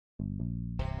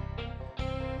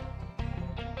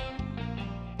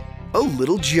a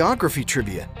little geography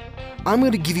trivia. I'm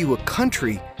going to give you a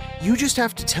country. You just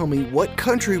have to tell me what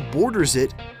country borders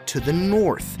it to the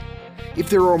north. If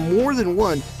there are more than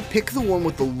one, pick the one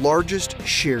with the largest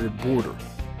shared border.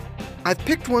 I've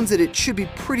picked ones that it should be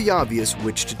pretty obvious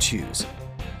which to choose.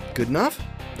 Good enough?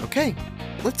 Okay,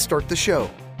 let's start the show.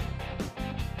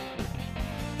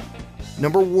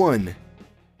 Number 1.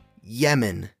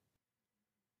 Yemen.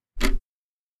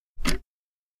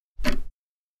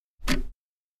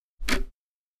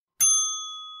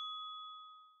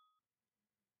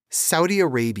 Saudi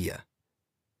Arabia.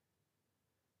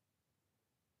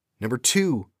 Number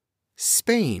 2.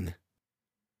 Spain.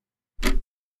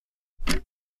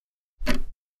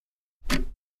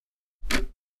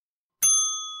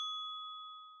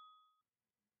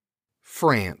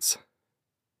 France.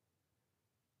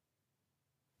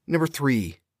 Number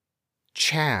 3.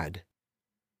 Chad.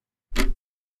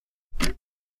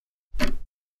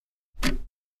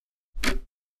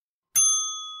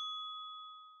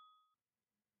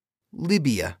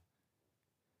 Libya.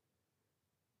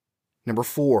 Number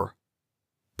 4.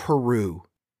 Peru.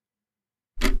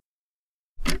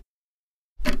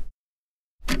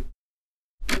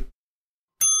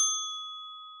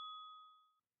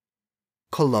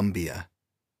 Colombia.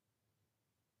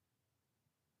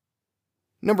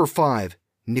 Number 5.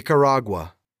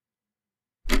 Nicaragua.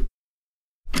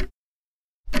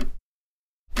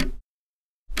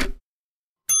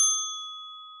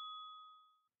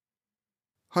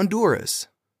 Honduras.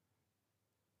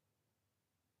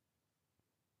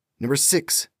 Number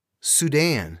 6.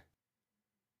 Sudan.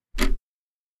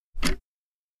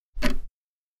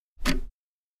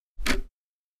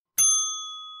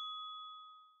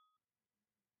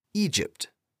 Egypt.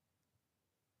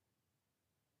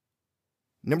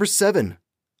 Number 7.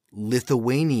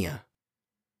 Lithuania.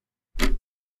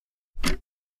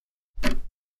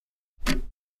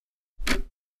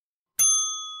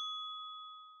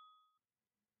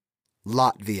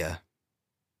 Latvia.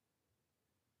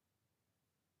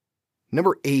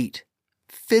 Number 8.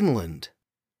 Finland.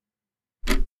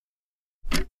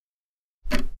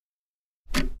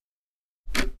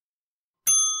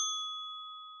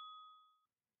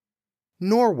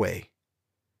 Norway.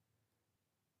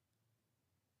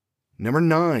 Number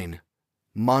 9.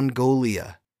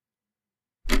 Mongolia.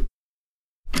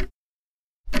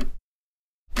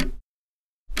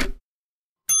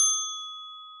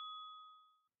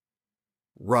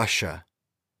 Russia.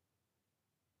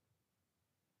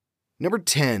 Number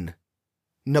 10.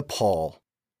 Nepal.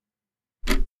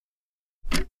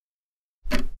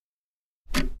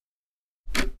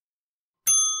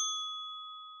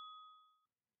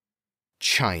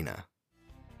 China.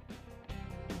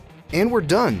 And we're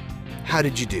done. How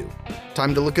did you do?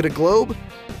 Time to look at a globe?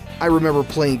 I remember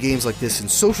playing games like this in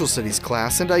social studies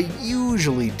class, and I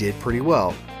usually did pretty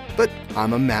well. But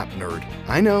I'm a map nerd.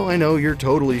 I know, you're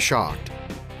totally shocked.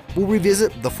 We'll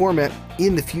revisit the format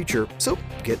in the future, so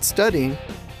get studying.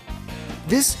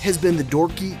 This has been the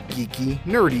Dorky, Geeky,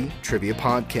 Nerdy Trivia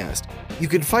Podcast. You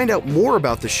can find out more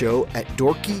about the show at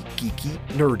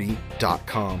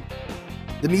dorkygeekynerdy.com.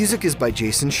 The music is by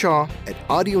Jason Shaw at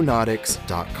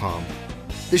audionautics.com.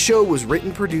 The show was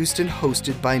written, produced, and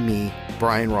hosted by me,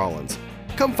 Brian Rollins.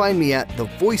 Come find me at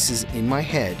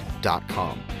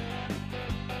thevoicesinmyhead.com.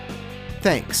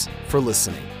 Thanks for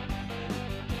listening.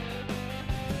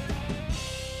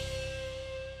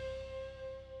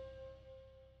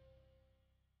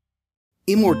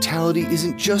 Immortality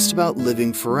isn't just about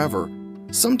living forever.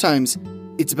 Sometimes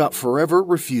it's about forever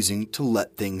refusing to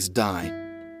let things die.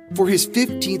 For his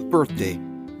 15th birthday,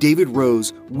 David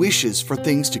Rose wishes for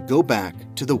things to go back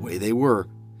to the way they were.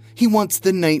 He wants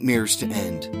the nightmares to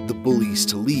end, the bullies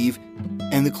to leave,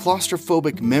 and the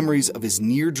claustrophobic memories of his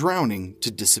near drowning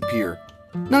to disappear.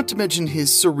 Not to mention his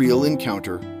surreal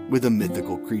encounter with a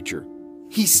mythical creature.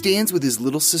 He stands with his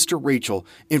little sister Rachel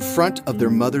in front of their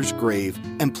mother's grave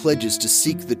and pledges to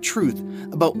seek the truth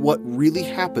about what really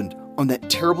happened on that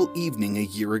terrible evening a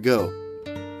year ago.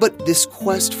 But this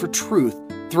quest for truth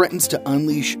threatens to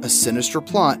unleash a sinister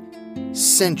plot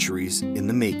centuries in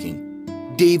the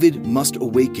making. David must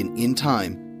awaken in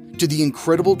time to the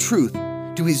incredible truth,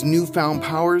 to his newfound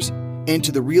powers, and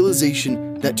to the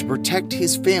realization that to protect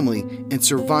his family and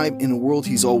survive in a world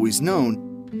he's always known,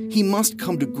 he must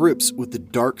come to grips with the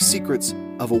dark secrets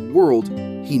of a world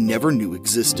he never knew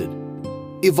existed.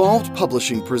 Evolved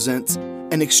Publishing presents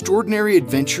An Extraordinary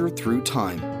Adventure Through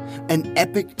Time, an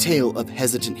epic tale of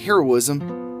hesitant heroism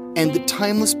and the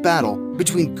timeless battle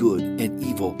between good and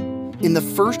evil, in the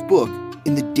first book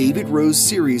in the David Rose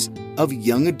series of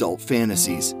young adult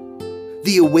fantasies.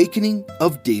 The Awakening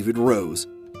of David Rose,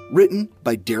 written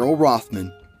by Daryl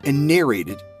Rothman and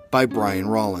narrated by Brian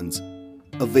Rollins.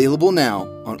 Available now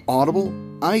on Audible,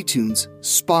 iTunes,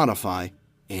 Spotify,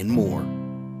 and more.